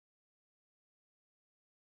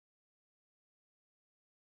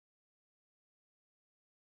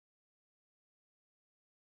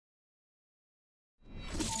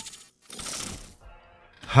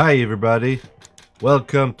Hi everybody,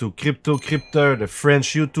 welcome to Crypto-Heure, the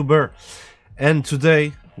French YouTuber, and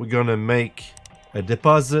today we're gonna make a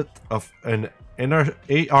deposit of an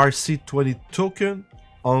ERC-20 token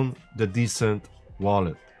on the Decent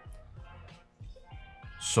wallet.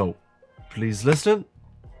 So please listen,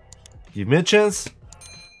 give me a chance,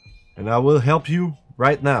 and I will help you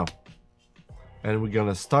right now. And we're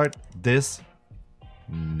gonna start this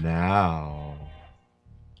now.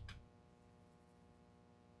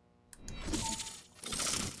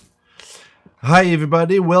 Hi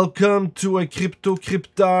everybody, welcome to a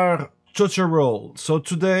Crypto-Heure tutorial. So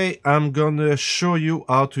today I'm gonna show you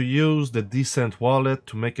how to use the Decent wallet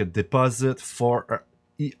to make a deposit for a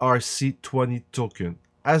ERC-20 token.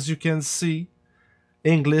 As you can see,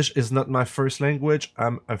 English is not my first language.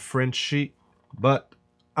 I'm a Frenchie, but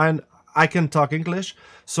I can talk English.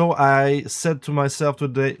 So I said to myself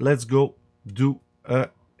today, let's go do a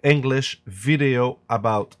English video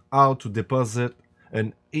about how to deposit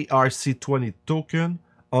an ERC-20 token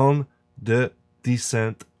on the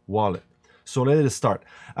Decent wallet. So let's start.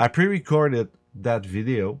 I pre-recorded that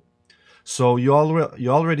video, so you're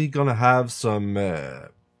already gonna have some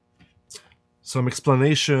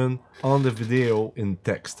explanation on the video in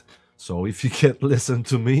text. So if you can't listen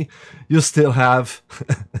to me, you still have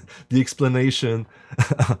the explanation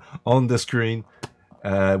on the screen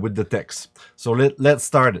with the text. So let's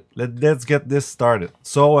start it. Let's get this started.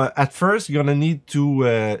 So at first you're gonna need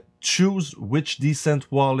to choose which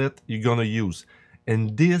Decent wallet you're gonna use.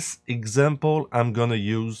 In this example, I'm gonna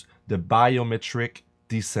use the biometric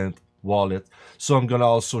Decent wallet. So I'm gonna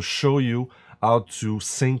also show you how to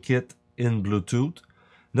sync it in Bluetooth.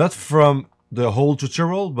 Not from the whole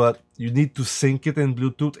tutorial, but you need to sync it in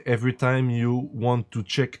Bluetooth every time you want to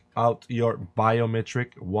check out your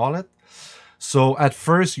biometric wallet. So at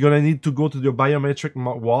first, you're gonna need to go to your biometric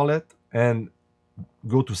wallet and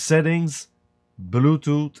go to settings,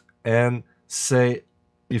 Bluetooth, and say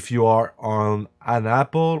if you are on an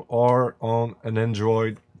Apple or on an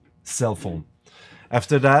Android cell phone.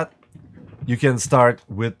 After that, you can start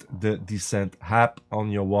with the Decent app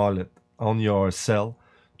on your wallet, on your cell,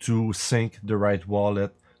 to sync the right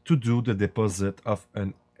wallet to do the deposit of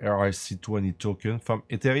an ERC-20 token from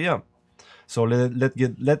Ethereum. So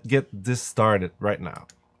let's get this started right now.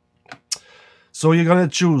 So you're gonna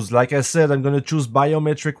choose, like I said, I'm gonna choose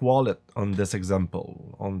biometric wallet on this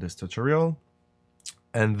example, on this tutorial.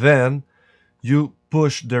 And then you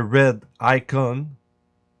push the red icon,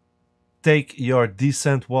 take your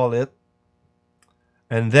Decent wallet,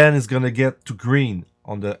 and then it's gonna get to green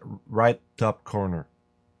on the right top corner.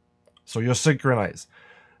 So you're synchronized.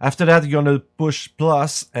 After that, you're gonna push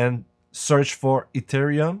plus and search for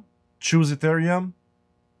Ethereum. Choose Ethereum.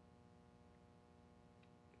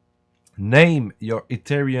 Name your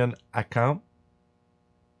Ethereum account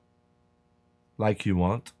like you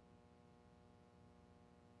want.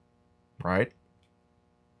 Right?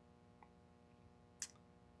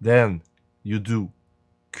 Then you do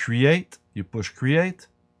create. You push create.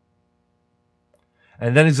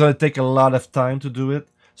 And then it's going to take a lot of time to do it.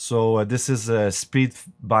 So this is speed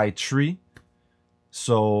by 3.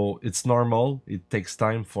 So it's normal. It takes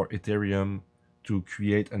time for Ethereum to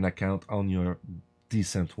create an account on your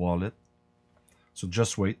Decent wallet. So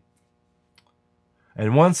just wait.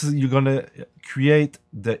 And once you're going to create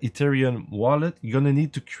the Ethereum wallet, you're going to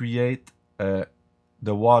need to create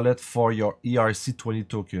the wallet for your ERC-20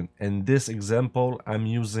 token. In this example, I'm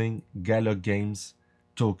using Gala Games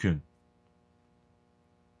token.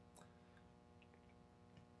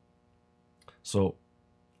 So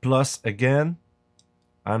plus again,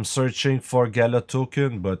 I'm searching for Gala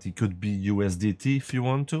token, but it could be USDT if you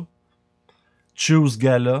want to. Choose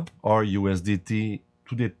Gala or USDT,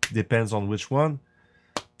 depends on which one.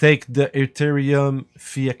 Take the Ethereum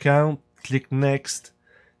fee account, click next,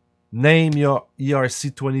 name your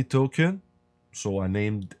ERC-20 token. So I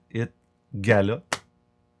named it Gala.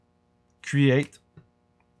 Create.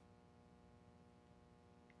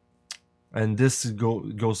 And this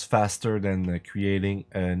goes faster than creating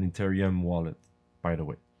an Ethereum wallet, by the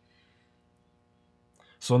way.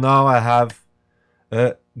 So now I have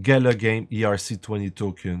a Gala Game ERC-20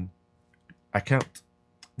 token account.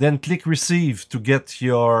 Then click receive to get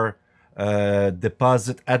your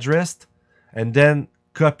deposit address, and then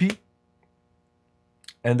copy.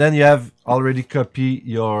 And then you have already copied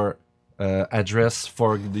your address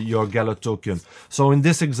for your Gala token. So in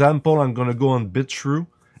this example, I'm going to go on Bitrue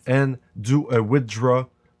and do a withdraw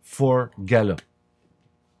for Gala.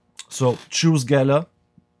 So choose Gala,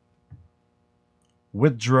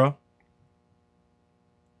 withdraw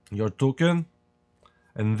your token,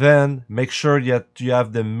 And then make sure that you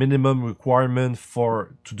have the minimum requirement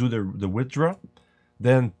to do the withdraw.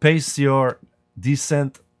 Then paste your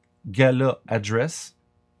decent Gala address.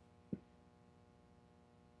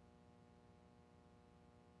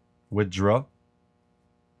 Withdraw.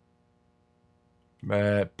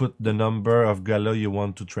 Put the number of Gala you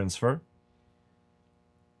want to transfer.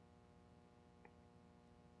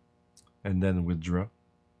 And then withdraw.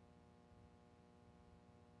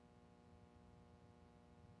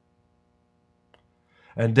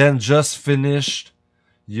 And then just finish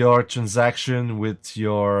your transaction with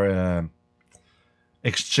your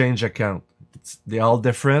exchange account. They're all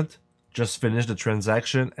different. Just finish the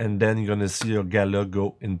transaction and then you're gonna see your Gala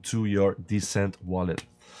go into your decent wallet.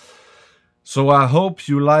 So I hope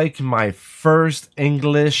you like my first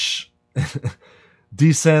English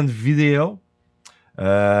decent video.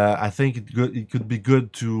 I think it could be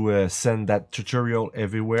good to send that tutorial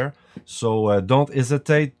everywhere. So don't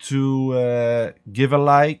hesitate to give a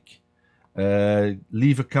like,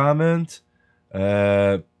 leave a comment,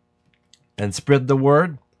 and spread the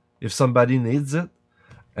word if somebody needs it.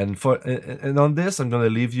 And on this, I'm gonna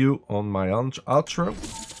leave you on my outro.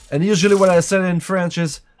 And usually what I say in French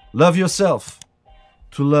is, love yourself.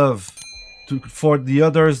 For the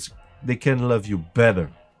others, they can love you better.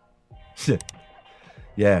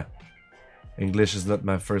 Yeah, English is not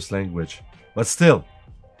my first language, but still,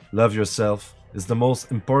 love yourself is the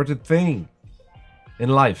most important thing in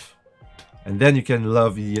life. And then you can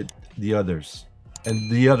love the others,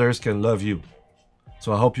 and the others can love you.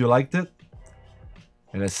 So I hope you liked it,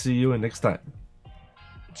 and I see you next time.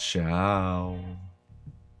 Ciao.